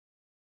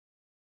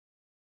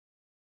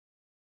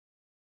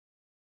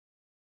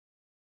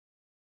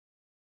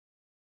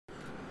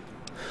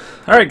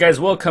Alright guys,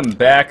 welcome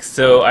back.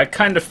 So I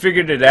kind of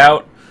figured it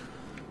out,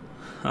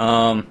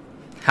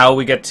 how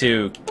we get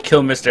to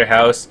kill Mr.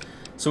 House.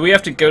 So we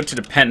have to go to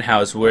the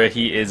penthouse where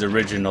he is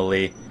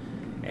originally,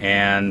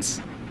 and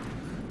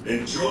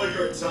enjoy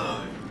your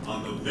time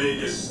on the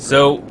Vegas.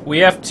 so we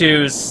have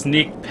to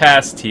sneak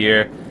past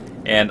here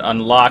and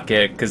unlock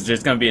it, because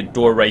there's going to be a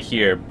door right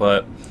here,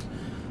 but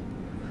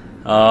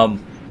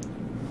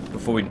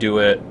before we do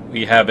it,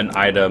 we have an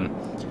item.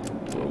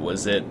 Where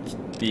was it?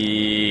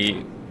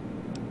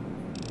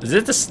 Is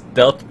it the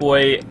Stealth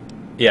Boy?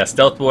 Yeah,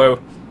 Stealth Boy.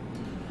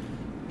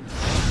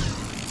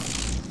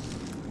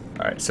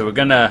 Alright, so we're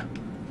gonna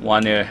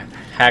want to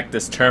hack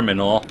this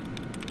terminal.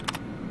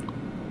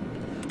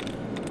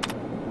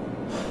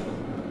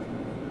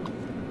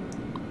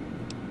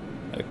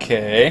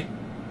 Okay.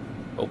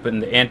 Open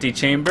the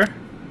antechamber.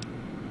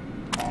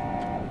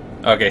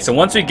 Okay, so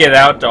once we get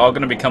out, they're all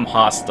gonna become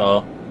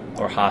hostile.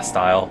 Or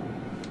hostile.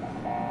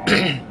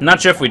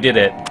 Not sure if we did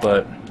it,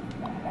 but...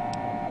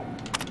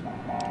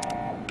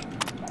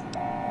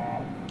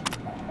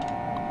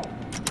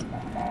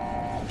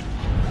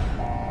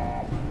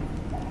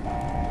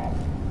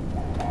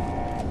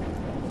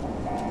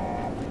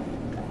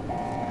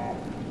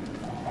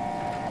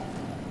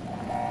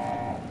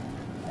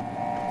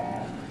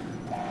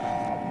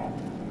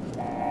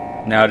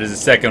 Now there's a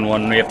second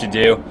one we have to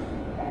do.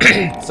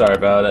 Sorry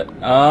about it.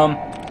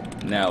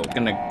 Now we're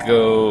gonna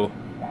go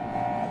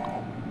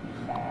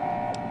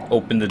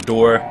open the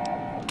door.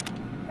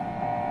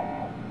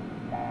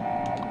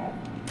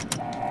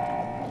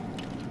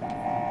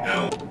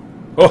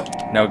 Oh,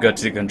 now we go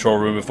to the control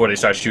room before they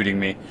start shooting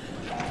me.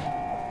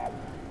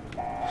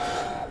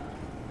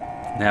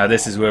 Now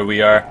this is where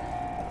we are.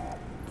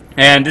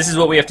 And this is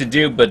what we have to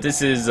do, but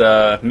this is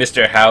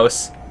Mr.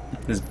 House.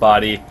 His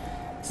body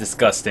is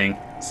disgusting.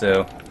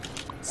 So,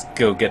 let's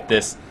go get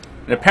this.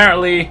 And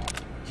apparently,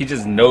 he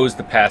just knows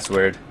the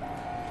password.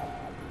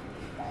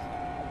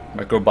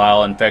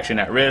 Microbial infection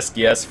at risk.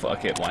 Yes,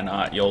 fuck it. Why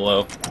not?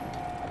 YOLO.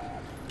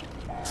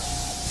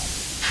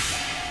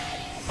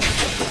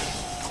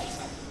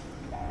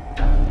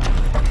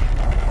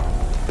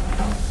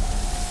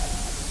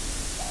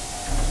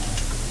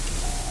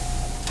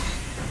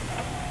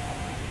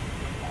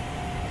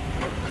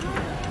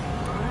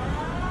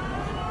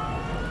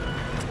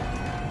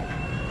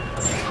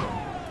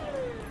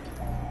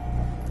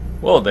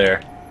 Whoa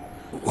there.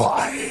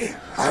 Why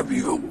have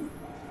you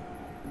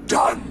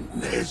done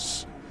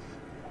this?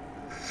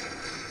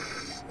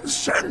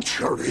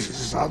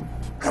 Centuries of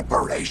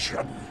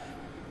preparation.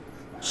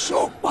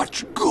 So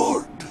much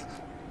good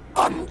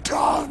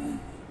undone.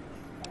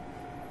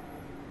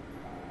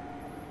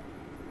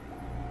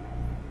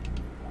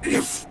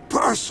 If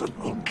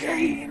personal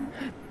gain,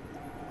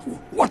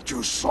 what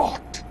you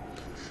sought,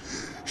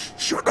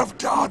 should have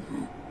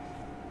done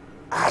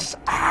as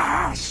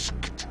asked.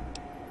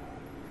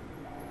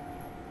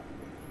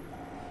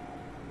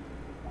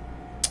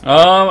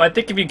 I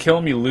think if you kill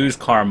him, you lose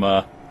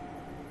karma.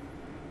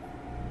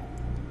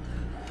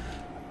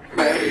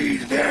 May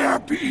there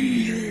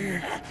be...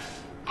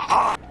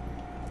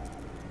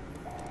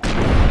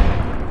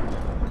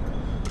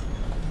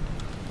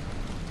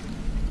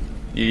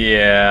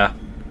 Yeah.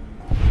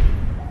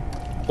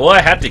 Well,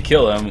 I had to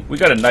kill him. We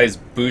got a nice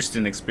boost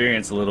in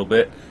experience a little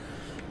bit.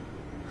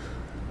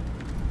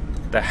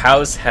 The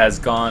house has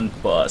gone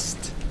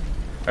bust.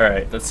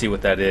 Alright, let's see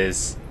what that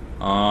is.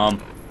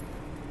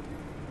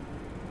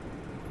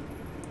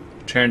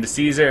 Return to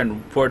Caesar and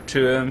report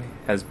to him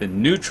has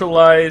been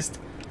neutralized.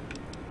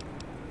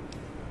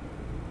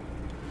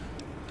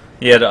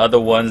 Yeah, the other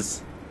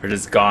ones are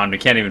just gone. We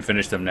can't even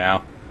finish them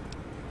now.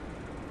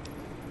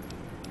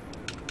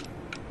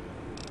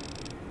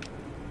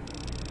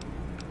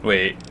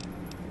 Wait.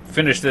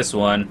 Finish this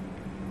one.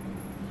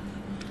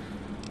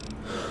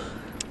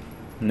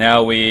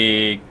 Now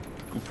we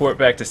report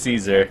back to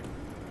Caesar.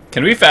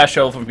 Can we fast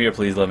travel from here?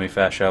 Please let me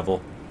fast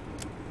travel.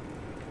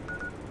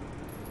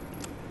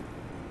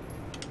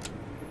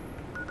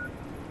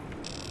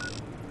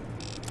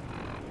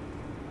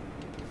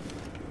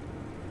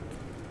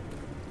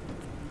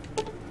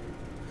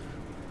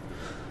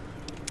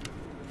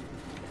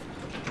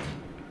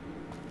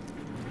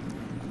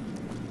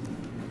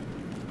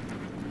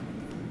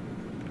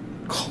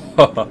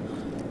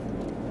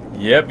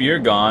 Yep, you're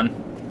gone.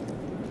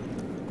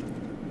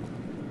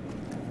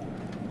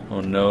 Oh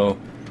no.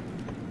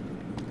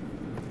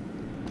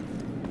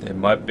 They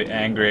might be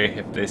angry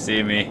if they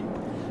see me.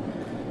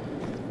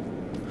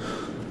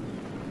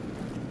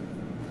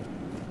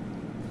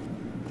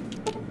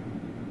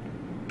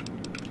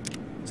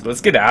 So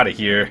let's get out of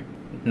here.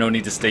 No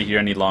need to stay here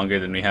any longer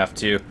than we have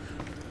to.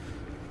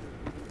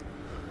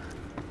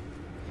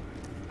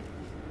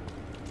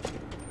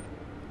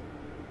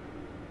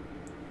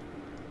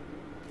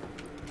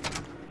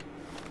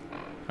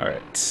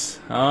 Alright,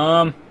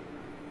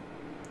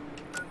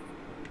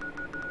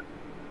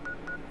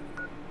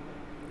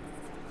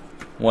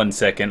 1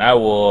 second, I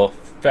will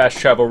fast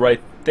travel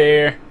right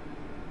there.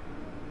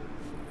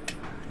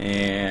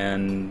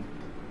 And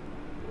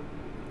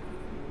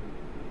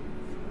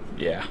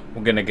Yeah,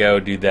 we're gonna go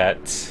do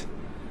that.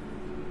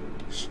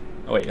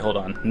 Oh wait, hold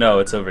on. No,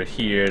 it's over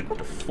here,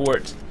 the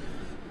fort.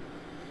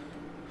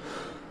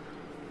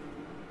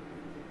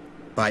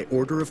 By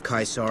order of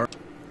Caesar.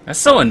 That's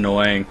so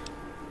annoying.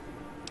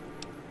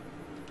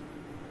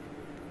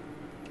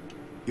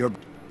 Your...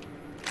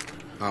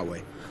 I'll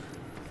wait.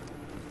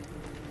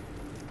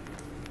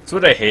 That's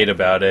what I hate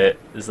about it,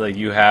 is like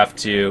you have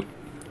to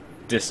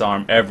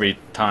disarm every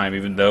time,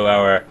 even though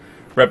our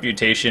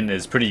reputation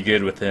is pretty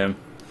good with him.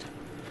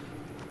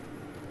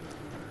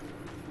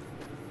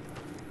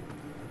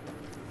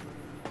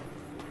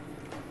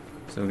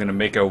 So we're gonna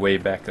make our way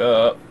back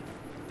up.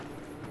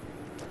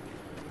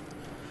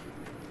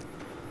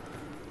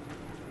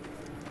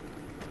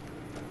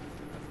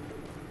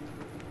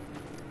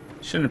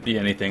 Shouldn't be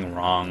anything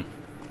wrong.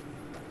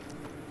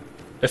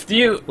 If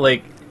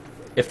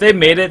they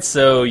made it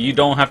so you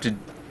don't have to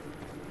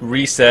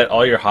reset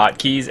all your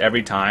hotkeys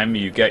every time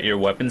you get your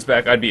weapons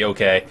back, I'd be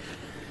okay.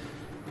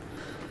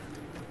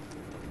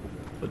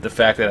 But the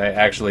fact that I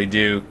actually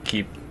do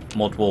keep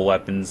multiple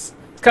weapons,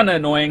 it's kind of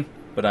annoying,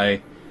 but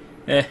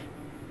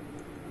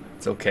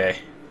it's okay.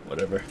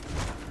 Whatever.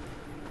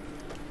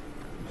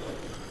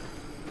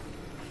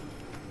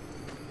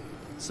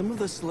 Some of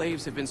the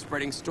slaves have been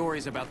spreading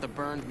stories about the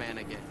burned man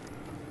again.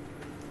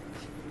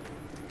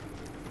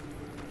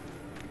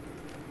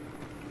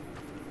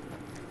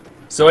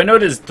 So I know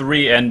there's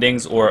 3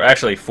 endings, or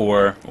actually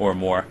 4 or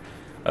more.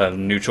 A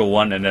neutral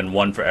one, and then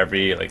one for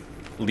every, like,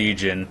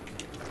 legion.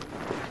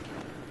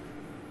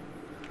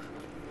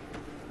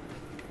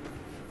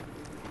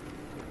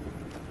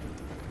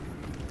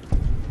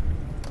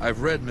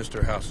 I've read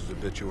Mr. House's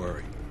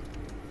obituary.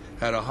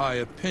 Had a high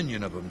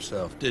opinion of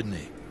himself, didn't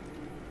he?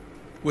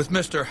 With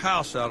Mr.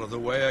 House out of the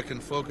way, I can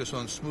focus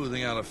on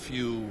smoothing out a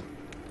few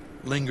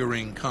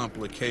lingering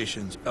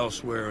complications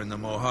elsewhere in the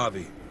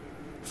Mojave.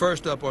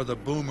 First up are the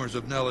boomers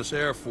of Nellis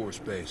Air Force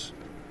Base.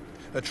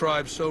 A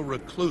tribe so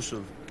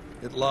reclusive,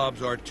 it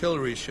lobs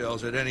artillery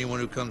shells at anyone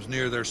who comes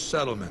near their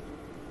settlement.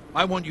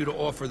 I want you to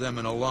offer them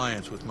an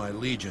alliance with my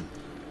legion.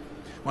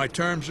 My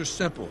terms are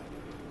simple.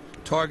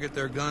 Target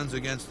their guns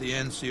against the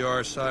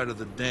NCR side of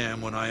the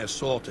dam when I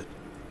assault it,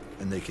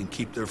 and they can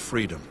keep their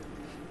freedom.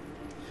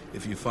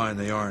 If you find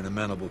they aren't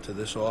amenable to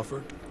this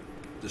offer,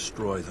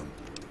 destroy them.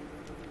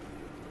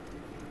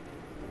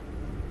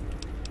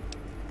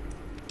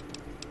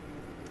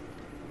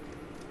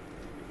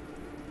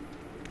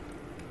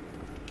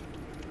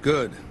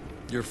 Good.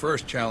 Your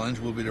first challenge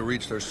will be to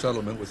reach their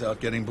settlement without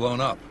getting blown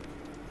up.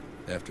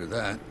 After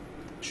that, it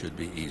should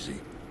be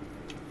easy.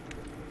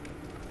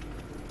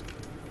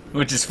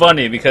 Which is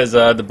funny, because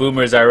the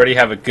boomers, I already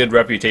have a good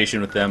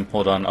reputation with them.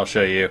 Hold on, I'll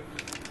show you.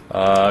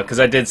 Because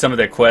I did some of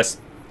their quests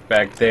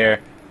back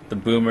there. The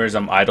boomers,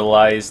 I'm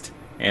idolized,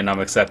 and I'm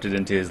accepted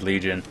into his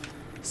legion.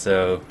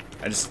 So,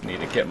 I just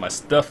need to get my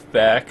stuff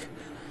back.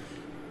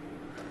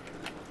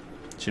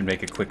 Should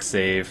make a quick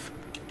save.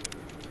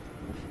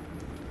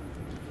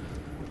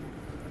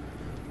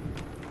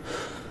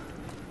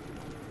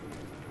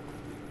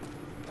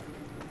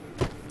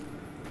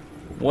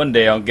 One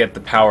day I'll get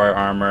the power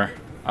armor.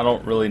 I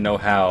don't really know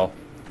how,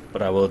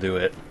 but I will do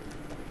it.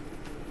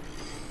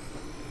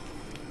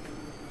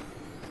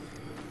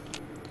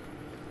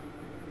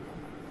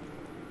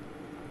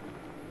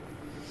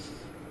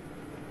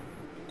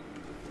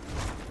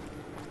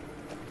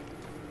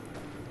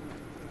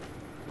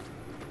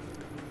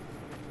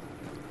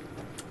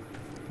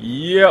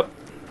 Yep.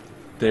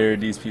 There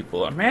these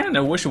people are. Man,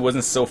 I wish it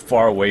wasn't so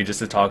far away just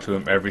to talk to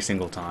him every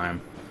single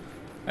time.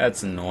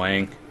 That's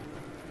annoying.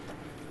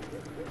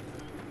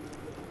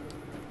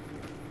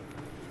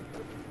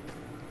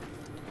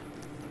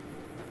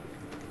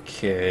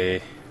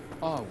 Okay.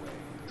 Our way,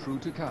 true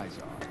to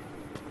Kaiser.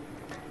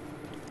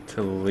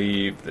 To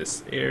leave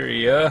this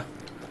area.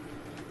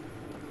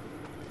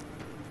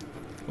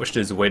 Wish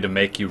there's a way to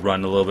make you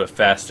run a little bit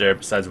faster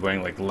besides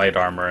wearing like light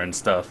armor and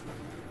stuff.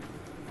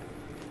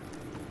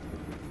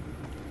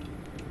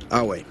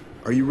 Awe,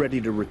 are you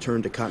ready to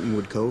return to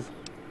Cottonwood Cove?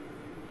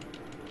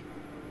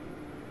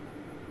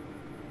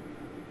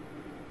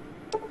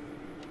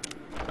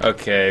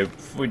 Okay,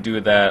 before we do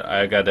that,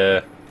 I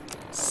gotta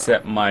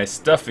set my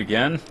stuff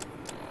again.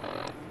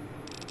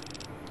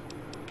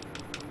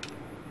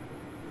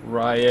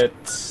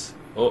 Riot.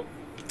 Oh.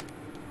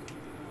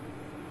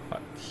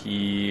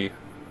 Hotkey.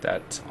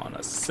 That on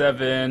a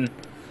 7.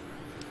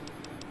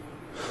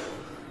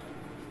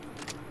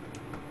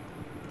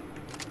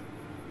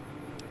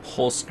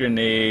 Pulse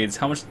grenades.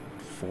 How much?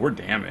 4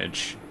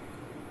 damage.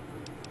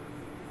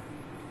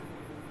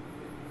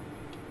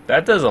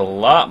 That does a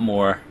lot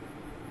more.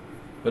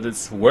 But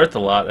it's worth a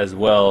lot as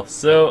well.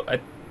 So I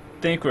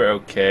think we're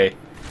okay.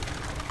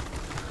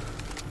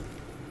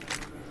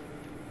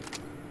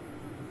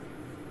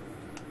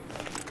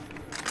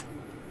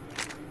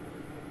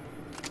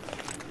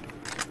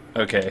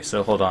 Okay,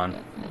 so hold on.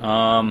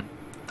 I'm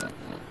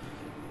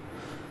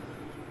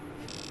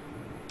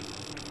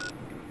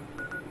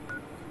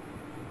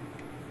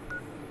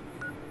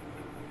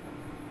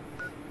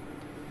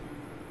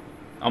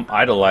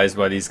idolized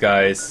by these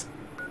guys.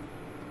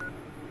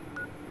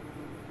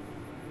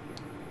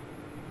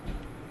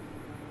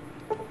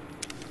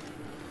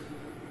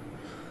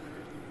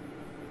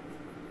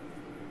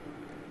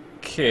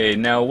 Okay,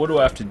 now what do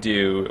I have to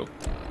do?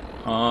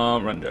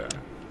 Render.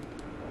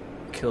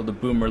 Kill the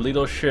boomer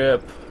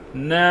leadership.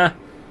 Nah.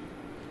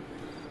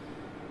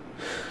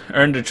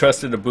 Earn the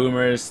trust of the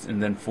boomers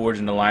and then forge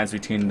an alliance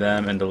between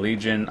them and the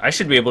Legion. I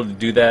should be able to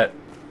do that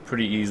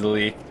pretty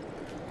easily.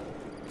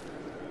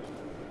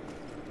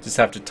 Just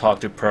have to talk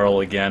to Pearl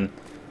again.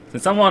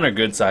 Since I'm on her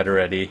good side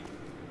already.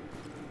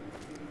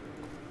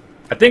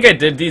 I think I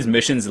did these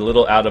missions a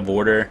little out of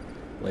order.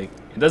 Like,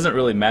 it doesn't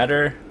really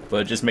matter,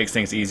 but it just makes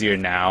things easier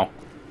now,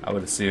 I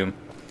would assume.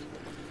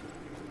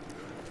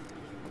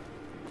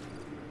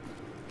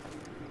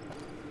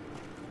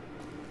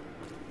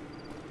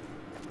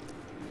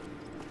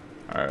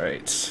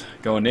 Alright,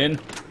 going in.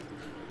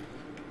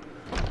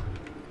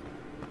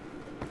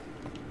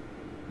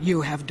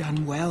 You have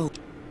done well.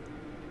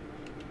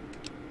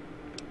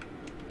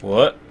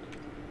 What?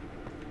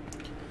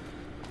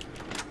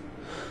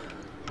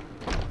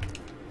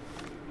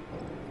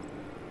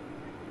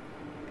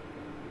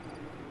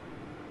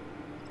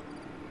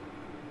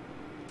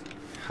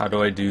 How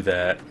do I do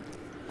that?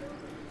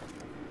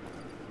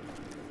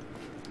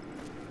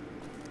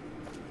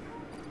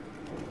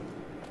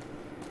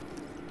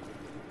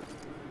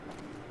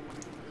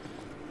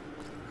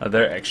 Are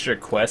there extra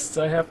quests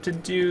I have to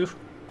do?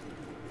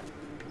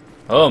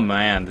 Oh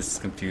man, this is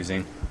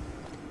confusing.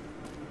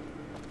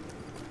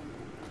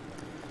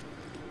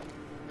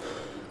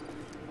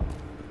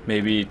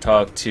 Maybe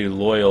talk to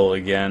Loyal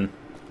again.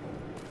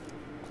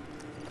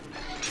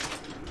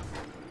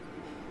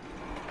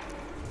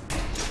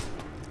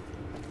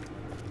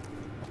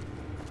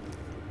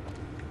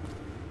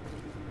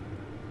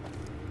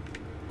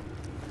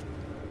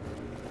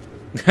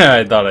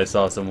 I thought I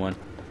saw someone.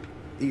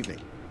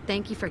 Evening.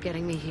 Thank you for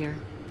getting me here.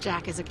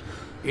 Jack is a...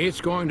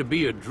 It's going to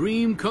be a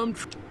dream come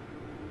true.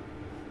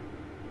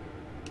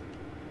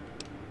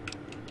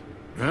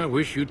 I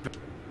wish you'd...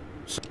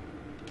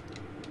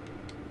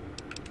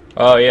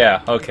 Oh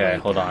yeah, okay,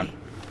 hold on.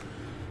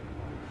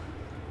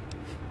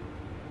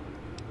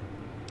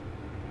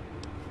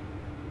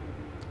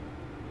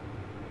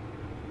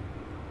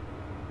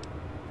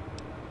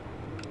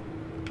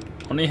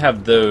 Only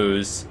have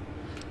those.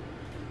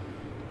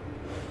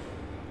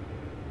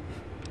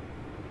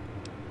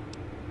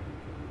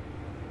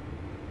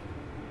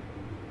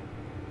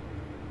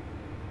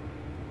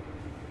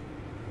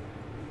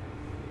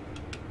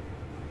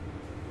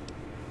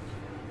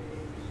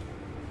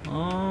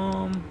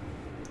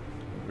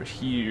 Over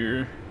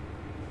here.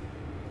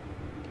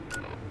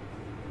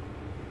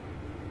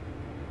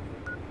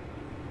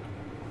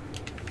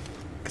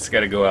 Guess I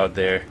gotta go out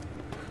there.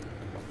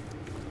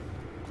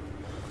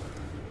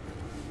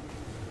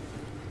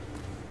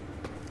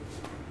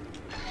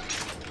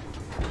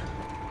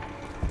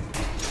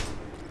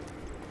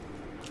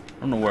 I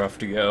don't know where I have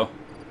to go.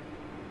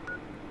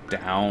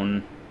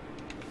 Down.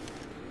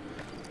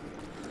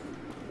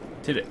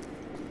 To the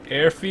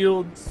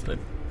airfields, I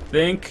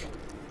think.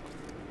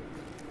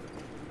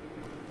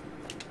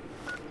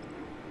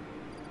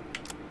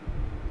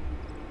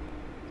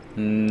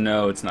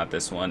 No, it's not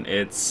this one.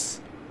 It's...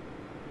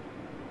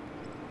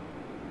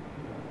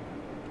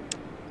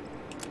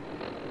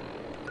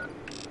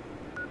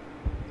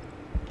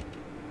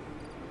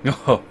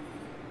 Oh,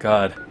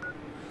 God.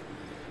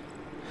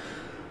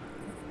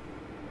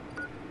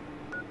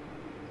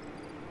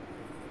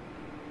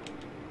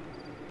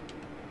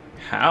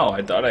 How?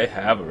 I thought I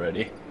have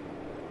already.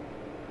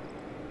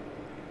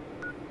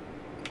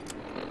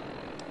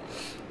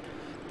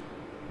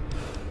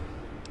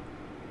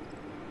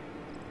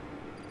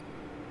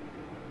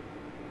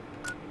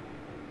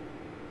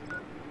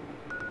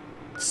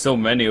 So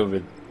many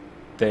over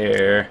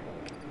there.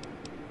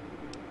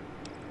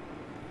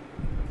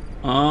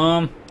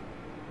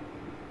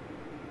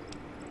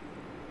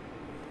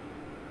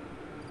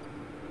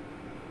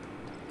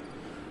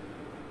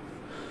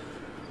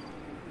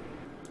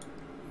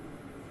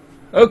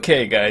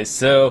 Okay, guys,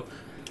 so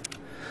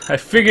I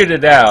figured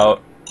it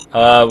out.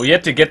 We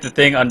have to get the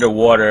thing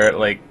underwater.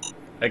 Like,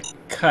 I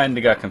kind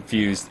of got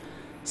confused.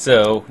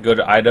 So, go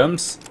to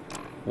items,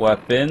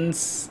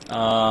 weapons.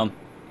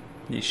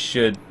 You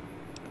should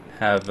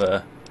have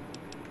a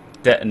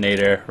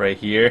detonator right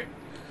here.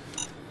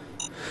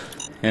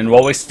 And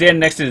while we stand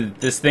next to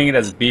this thing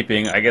that's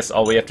beeping, I guess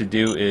all we have to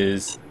do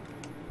is...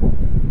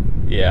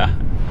 yeah.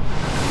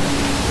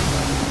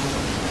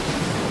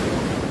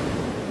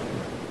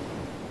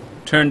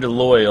 Turn to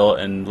Loyal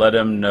and let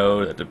him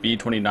know that the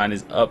B-29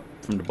 is up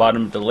from the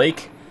bottom of the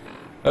lake.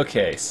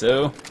 Okay,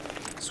 so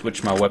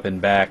switch my weapon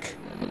back.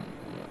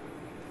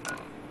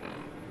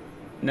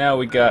 Now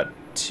we got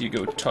to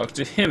go talk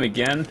to him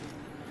again.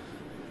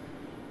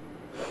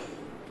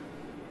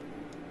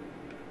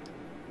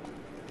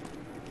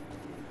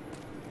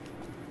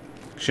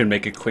 Should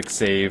make a quick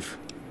save.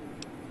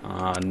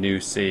 New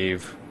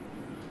save.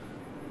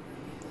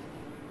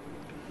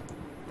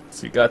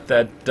 So you got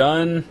that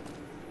done.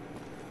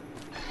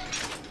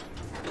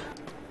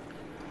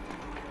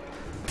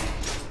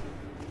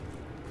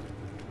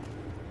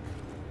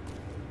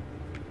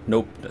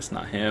 Nope, that's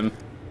not him.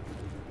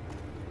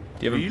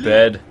 Do you have a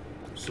bed?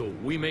 so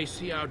we may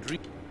see our dream.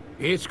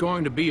 It's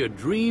going to be a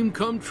dream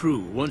come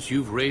true once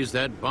you've raised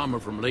that bomber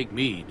from Lake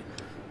Mead.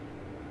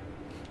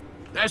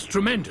 That's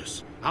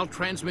tremendous. I'll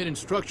transmit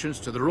instructions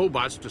to the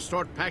robots to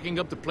start packing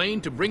up the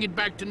plane to bring it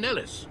back to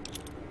Nellis.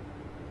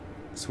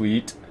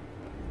 Sweet.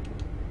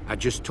 I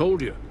just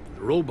told you,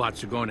 the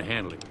robots are going to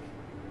handle it.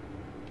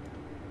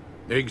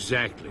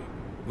 Exactly.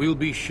 We'll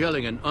be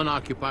shelling an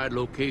unoccupied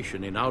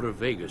location in outer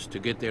Vegas to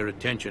get their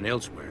attention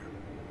elsewhere.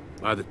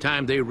 By the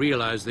time they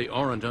realize they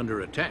aren't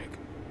under attack,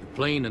 the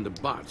plane and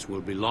the bots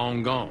will be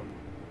long gone.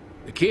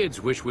 The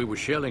kids wish we were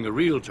shelling a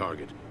real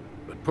target,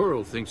 but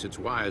Pearl thinks it's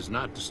wise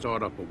not to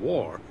start up a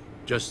war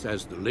just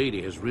as the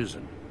lady has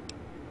risen.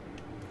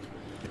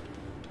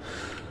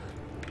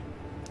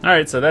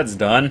 Alright, so that's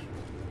done.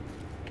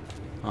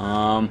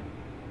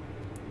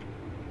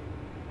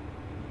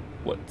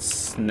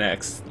 What's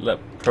next? Let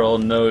Pearl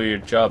know your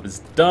job is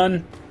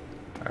done.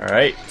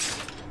 Alright.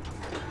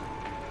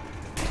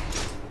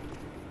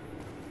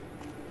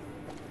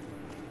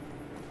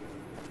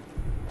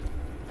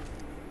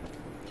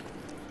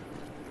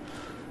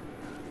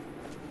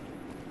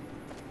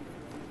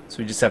 So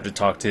we just have to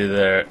talk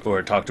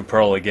to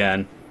Pearl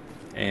again,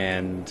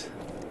 and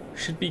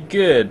should be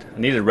good. I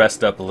need to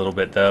rest up a little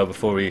bit though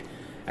before we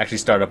actually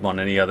start up on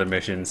any other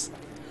missions.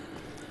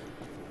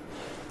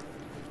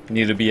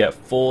 Need to be at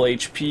full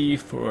HP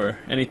for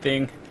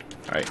anything.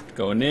 Alright,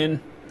 going in.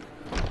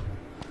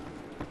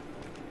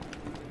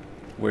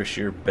 Where's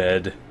your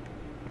bed?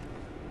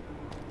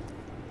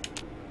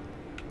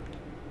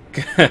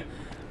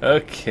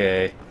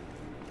 Okay.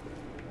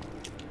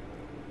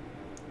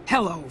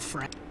 Hello,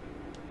 friend.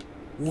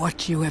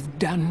 What you have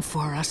done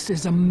for us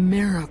is a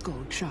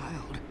miracle,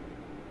 child.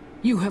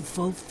 You have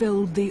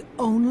fulfilled the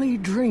only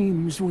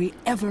dreams we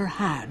ever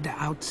had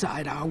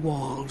outside our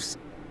walls.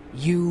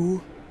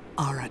 You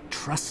are a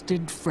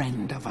trusted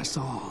friend of us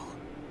all.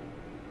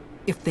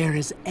 If there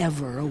is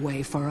ever a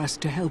way for us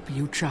to help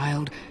you,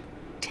 child,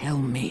 tell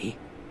me,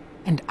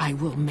 and I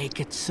will make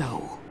it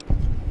so.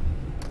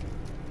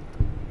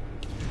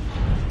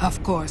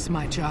 Of course,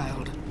 my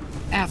child.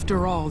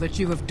 After all that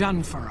you have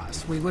done for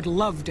us, we would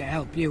love to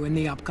help you in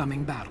the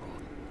upcoming battle.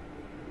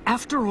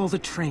 After all the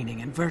training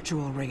in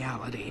virtual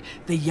reality,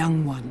 the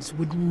young ones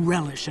would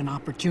relish an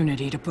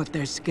opportunity to put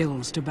their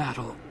skills to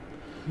battle.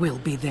 We'll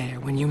be there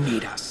when you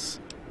need us.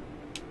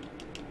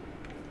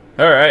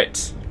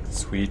 Alright.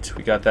 Sweet.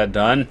 We got that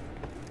done.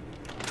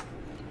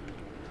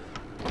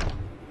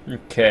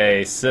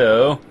 Okay,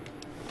 so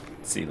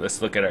let's see,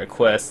 let's look at our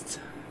quest.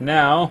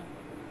 Now,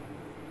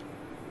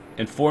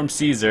 inform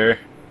Caesar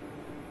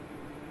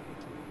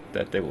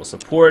that they will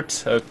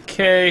support.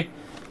 Okay.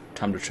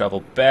 Time to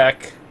travel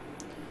back.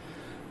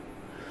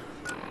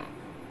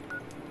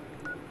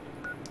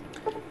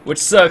 Which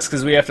sucks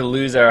because we have to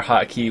lose our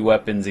hotkey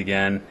weapons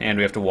again, and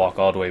we have to walk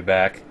all the way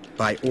back.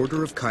 By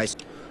order of Kaiser.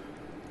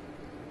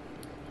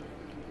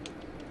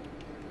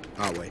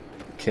 I'll wait.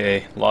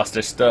 Okay, lost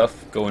our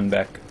stuff. Going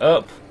back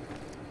up.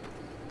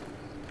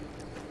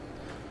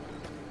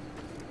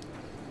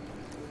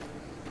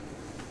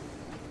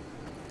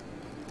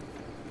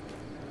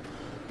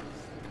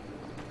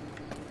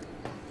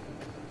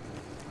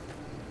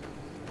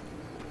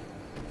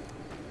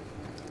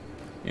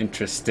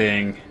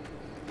 Interesting.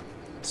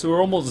 So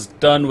we're almost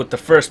done with the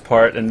first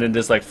part, and then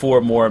there's like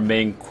 4 more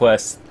main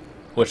quests,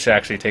 which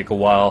actually take a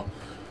while.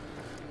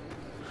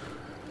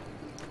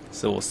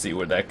 So we'll see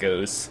where that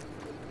goes.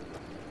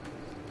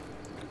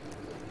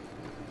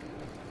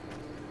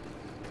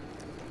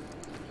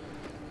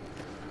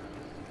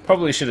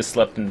 Probably should have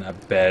slept in a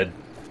bed,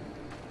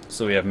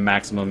 so we have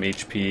maximum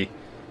HP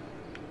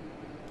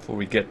before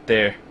we get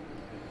there.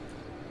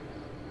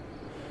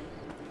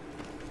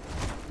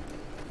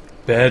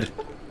 Bed.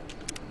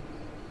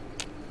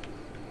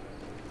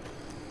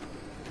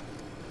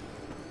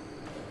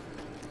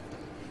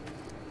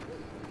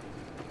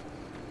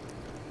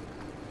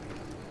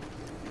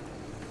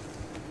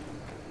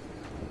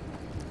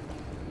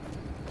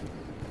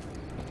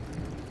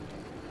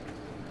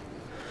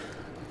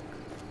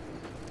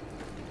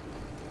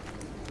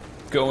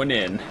 Going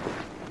in.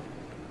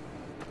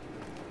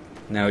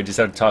 Now we just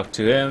have to talk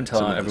to him,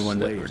 tell everyone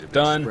that we're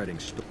done.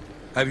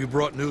 Have you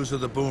brought news of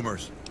the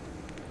boomers?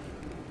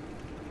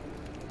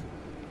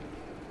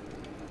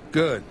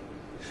 Good.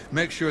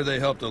 Make sure they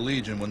help the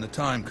Legion when the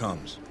time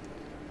comes.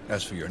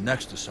 As for your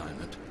next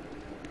assignment,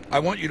 I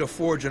want you to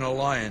forge an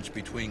alliance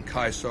between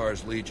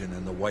Caesar's Legion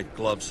and the White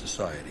Glove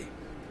Society.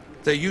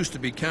 They used to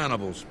be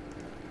cannibals.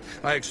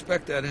 I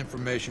expect that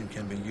information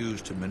can be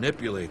used to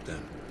manipulate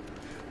them.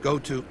 Go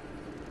to...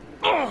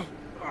 Oh,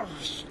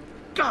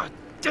 God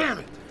damn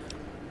it!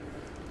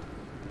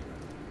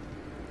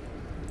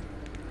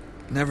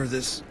 Never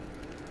this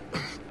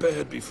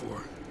bad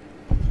before.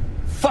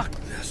 Fuck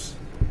this.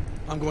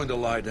 I'm going to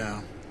lie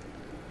down.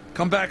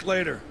 Come back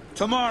later.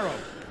 Tomorrow.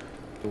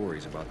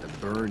 Stories about the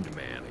burned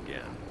man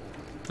again.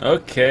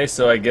 Okay,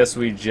 so I guess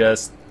we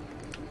just...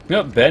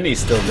 Nope, Benny's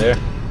still there.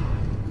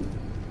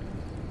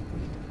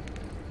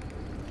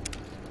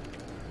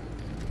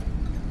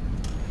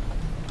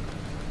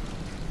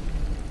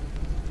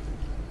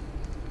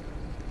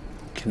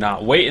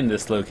 Cannot wait in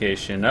this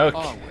location.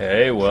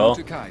 Okay, well.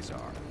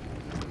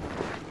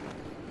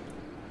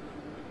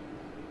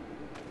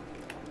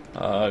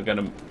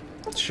 Gonna.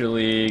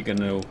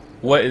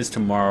 What is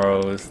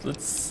tomorrow's?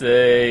 Let's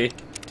say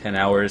 10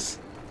 hours.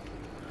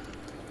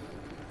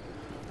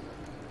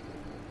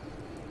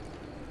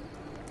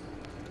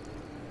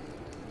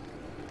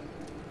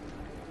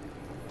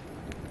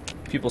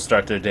 People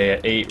start their day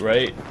at 8,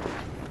 right?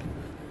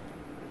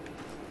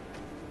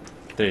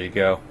 There you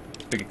go.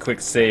 Make a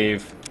quick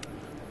save.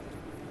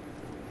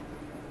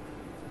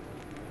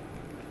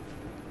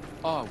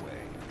 Our way,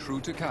 true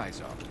to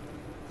Kaiser.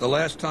 The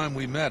last time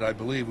we met, I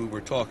believe we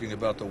were talking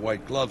about the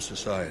White Glove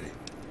Society.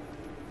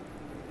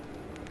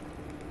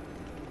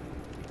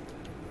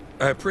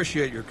 I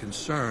appreciate your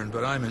concern,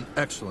 but I'm in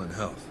excellent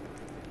health.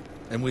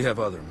 And we have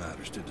other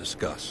matters to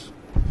discuss.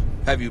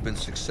 Have you been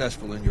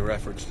successful in your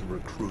efforts to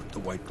recruit the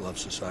White Glove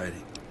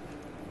Society?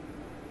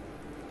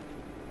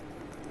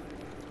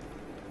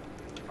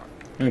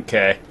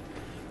 Okay.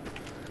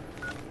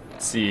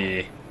 Let's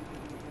see.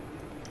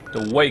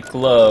 The White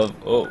Glove.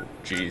 Oh,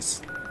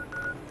 jeez.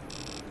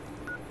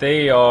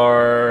 They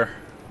are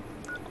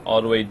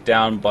all the way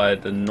down by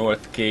the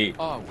north gate,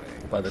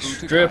 by the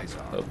strip.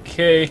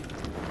 Okay.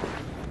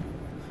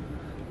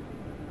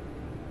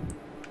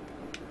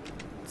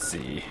 Let's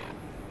see.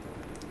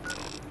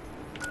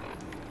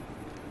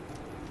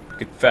 We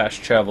could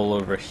fast travel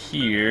over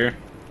here.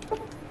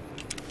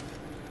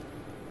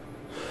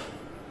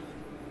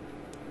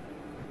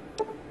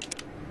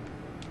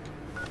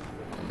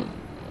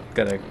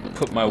 Gotta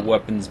put my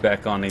weapons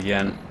back on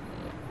again.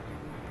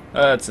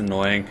 That's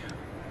annoying.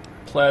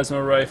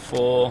 Plasma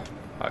rifle,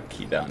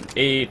 hotkey down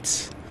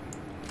 8.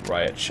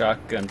 Riot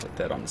shotgun, put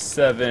that on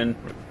 7.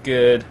 We're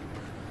good.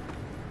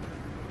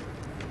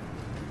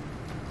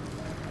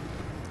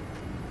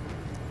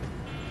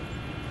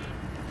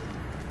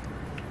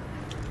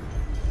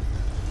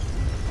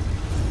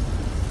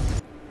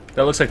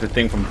 That looks like the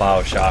thing from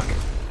BioShock.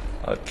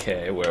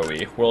 Okay, where are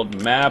we?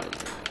 World map.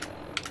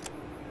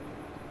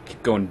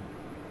 Keep going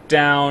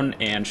down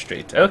and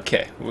straight.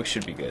 Okay, we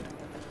should be good.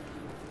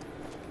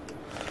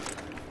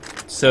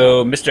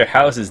 So, Mr.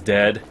 House is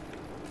dead.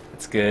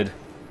 That's good.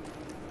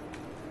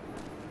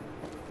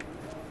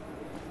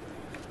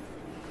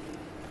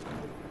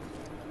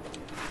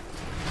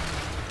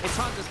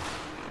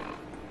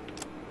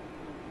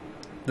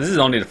 This is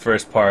only the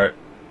first part.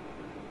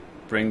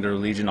 Bring the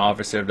Legion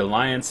officer of the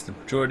Alliance, the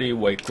majority,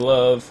 White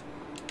Glove.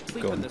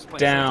 Going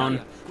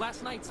down.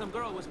 Last night some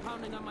girl was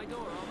pounding on my door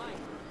all night.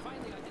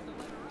 Finally I get to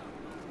let her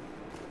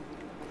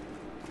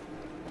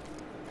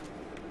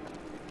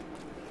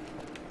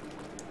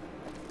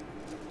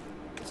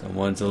out.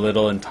 Someone's a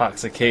little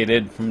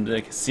intoxicated from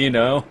the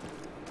casino.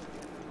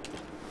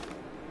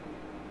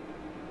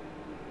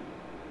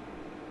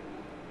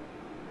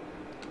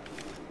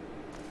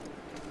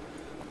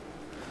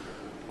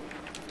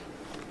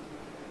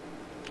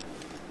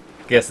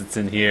 Guess it's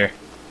in here.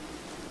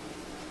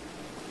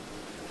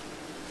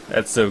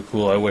 That's so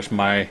cool. I wish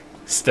my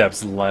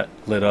steps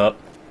lit up.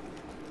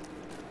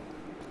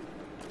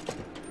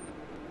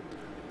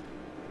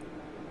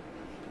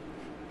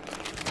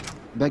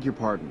 Beg your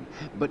pardon,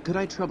 but could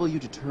I trouble you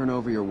to turn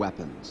over your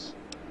weapons?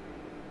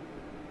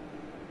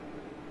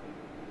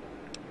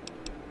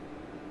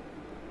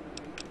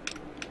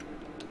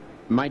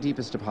 My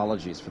deepest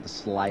apologies for the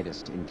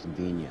slightest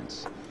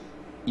inconvenience.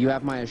 You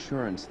have my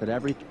assurance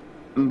that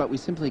but we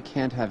simply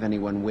can't have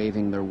anyone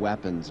waving their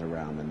weapons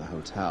around in the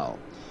hotel.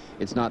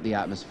 It's not the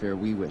atmosphere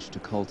we wish to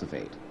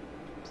cultivate.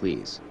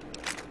 Please.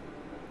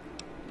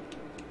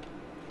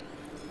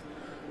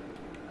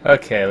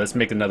 Okay, let's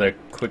make another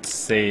quick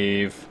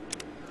save.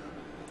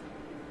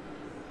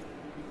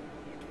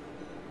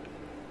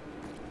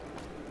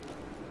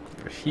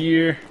 Over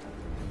here.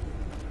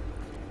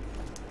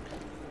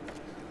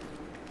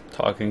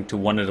 Talking to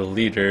one of the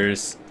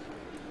leaders.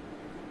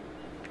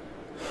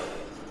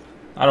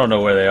 I don't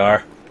know where they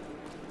are.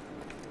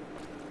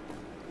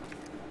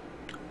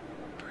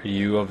 Are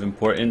you of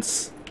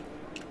importance?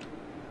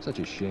 Such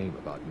a shame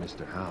about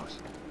Mr. House.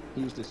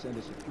 He used to send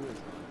a security.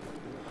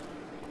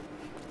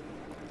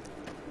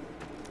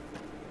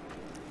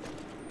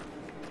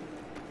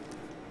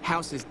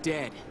 House is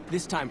dead.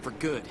 This time for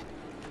good.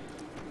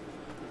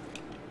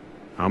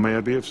 How may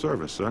I be of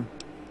service, sir?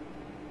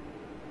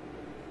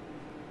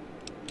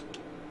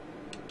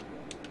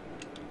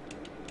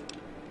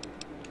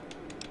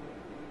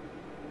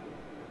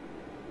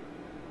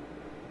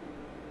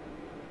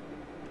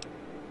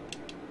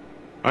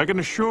 I can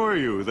assure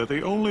you that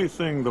the only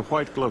thing the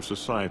White Glove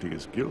Society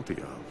is guilty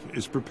of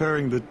is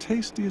preparing the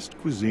tastiest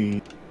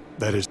cuisine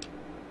that is...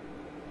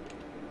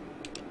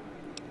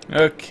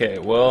 Okay,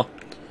 well...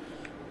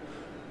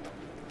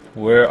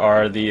 Where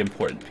are the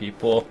important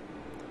people?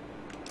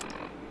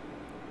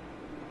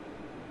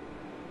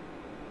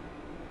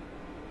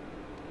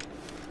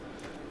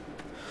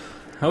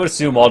 I would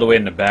assume all the way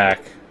in the back.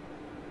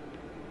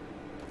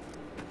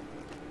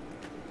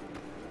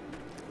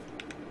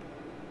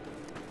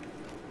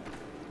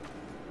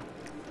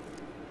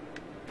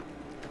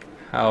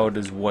 How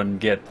does one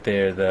get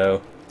there,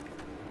 though?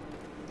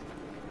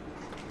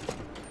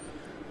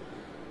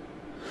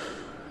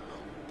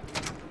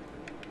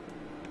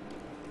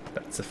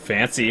 It's a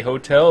fancy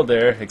hotel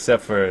there,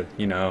 except for,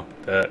 you know,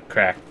 the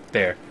crack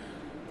there.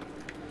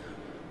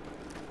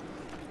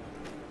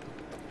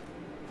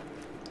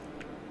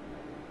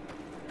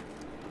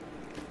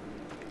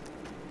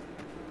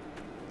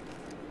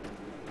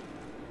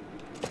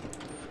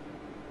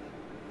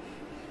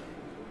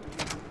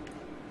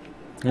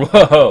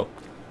 Whoa!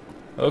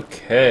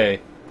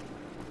 Okay.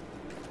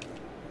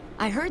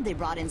 I heard they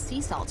brought in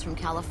sea salts from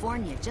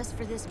California just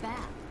for this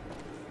bath.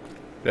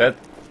 That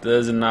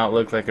does not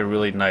look like a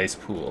really nice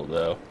pool,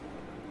 though.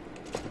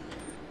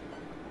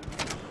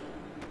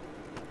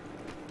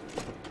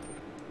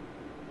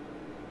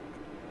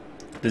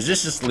 Does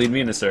this just lead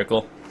me in a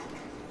circle?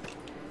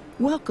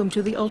 Welcome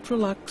to the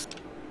Ultralux.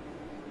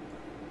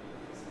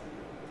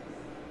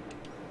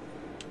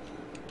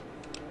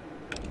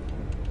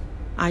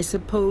 I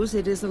suppose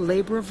it is a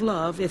labor of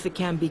love, if it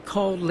can be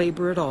called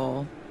labor at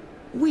all.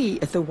 We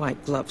at the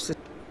White Gloves,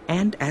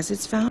 and as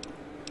it's found.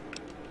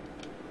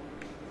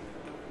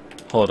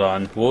 Hold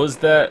on, what was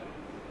that?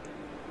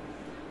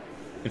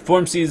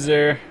 Inform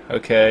Caesar.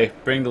 Okay,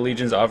 bring the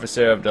Legion's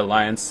officer of the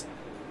Alliance.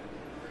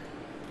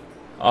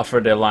 Offer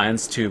the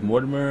alliance to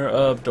Mortimer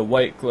of the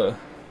White Glove.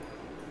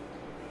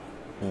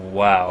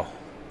 Wow.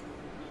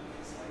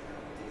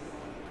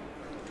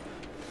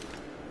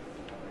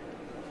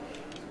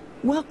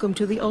 Welcome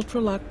to the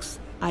Ultralux.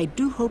 I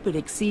do hope it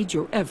exceeds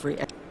your every...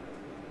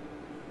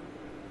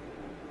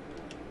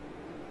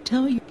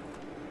 Tell you...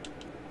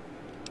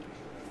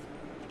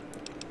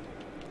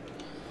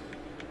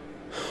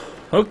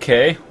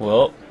 Okay,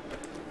 well...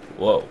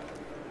 Whoa.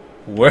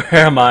 Where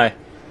am I?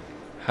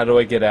 How do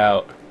I get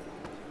out?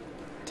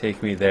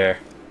 Take me there.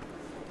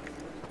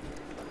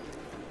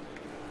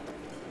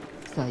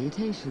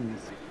 Salutations.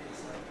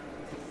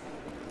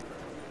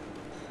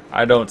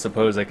 I don't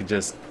suppose I could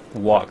just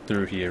walk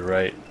through here,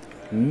 right?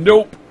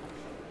 Nope!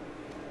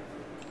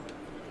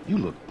 You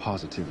look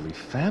positively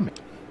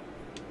famished.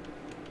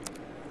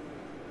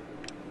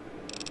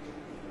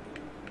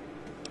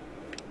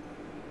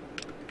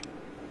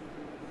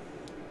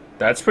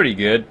 That's pretty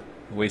good.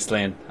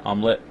 Wasteland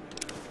omelet.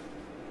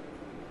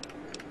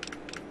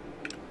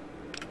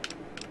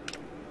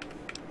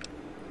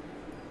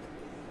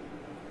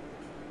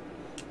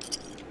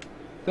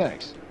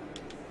 Thanks.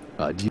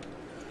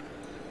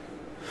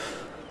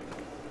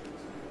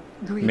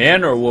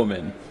 Man or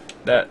woman?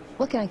 That.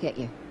 What can I get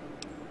you?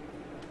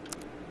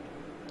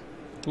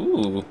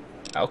 Ooh,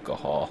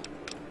 alcohol.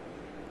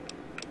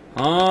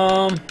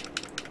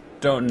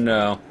 Don't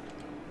know.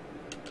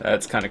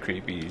 That's kind of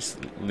creepy. Just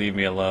leave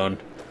me alone.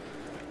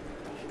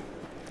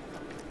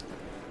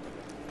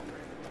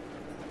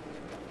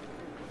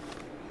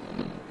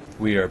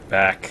 We are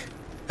back.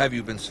 Have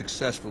you been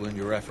successful in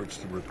your efforts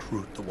to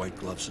recruit the White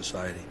Glove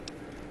Society?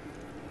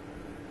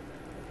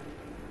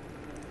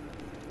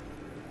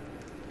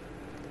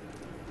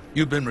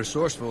 You've been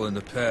resourceful in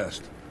the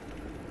past.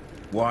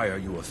 Why are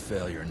you a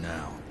failure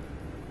now?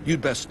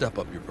 You'd best step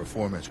up your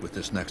performance with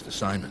this next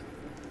assignment.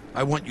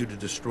 I want you to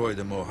destroy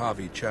the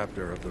Mojave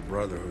chapter of the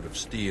Brotherhood of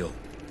Steel.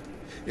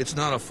 It's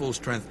not a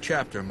full-strength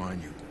chapter,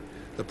 mind you.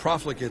 The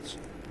profligates...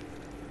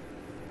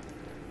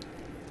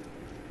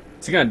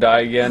 Is he gonna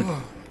die again? Huh?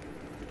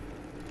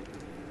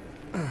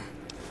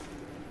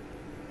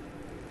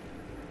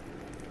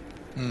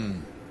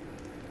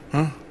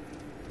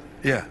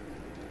 Yeah.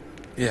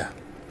 Yeah.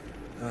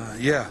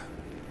 Yeah.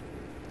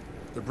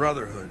 The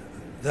Brotherhood.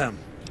 Them.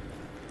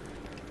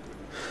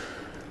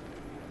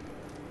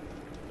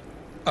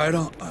 I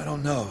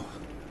don't know.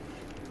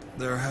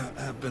 There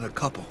have been a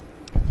couple.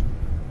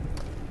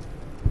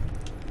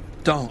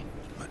 Don't.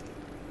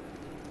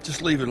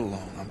 Just leave it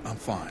alone. I'm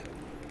fine.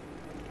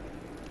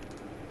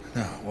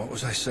 Now, what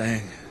was I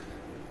saying?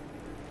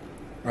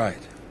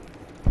 Right.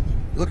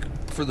 Look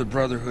for the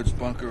Brotherhood's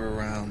bunker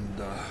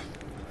around,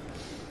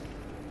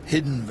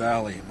 Hidden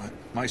Valley.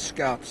 My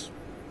scouts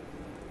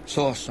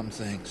saw some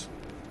things.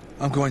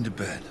 I'm going to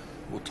bed.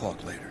 We'll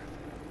talk later.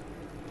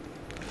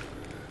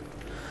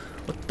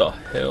 What the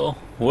hell?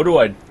 What do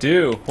I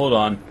do? Hold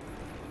on.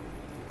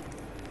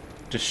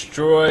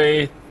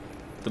 Destroy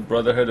the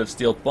Brotherhood of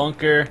Steel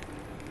bunker.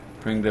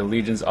 Bring the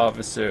Legion's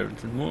officer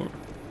to more.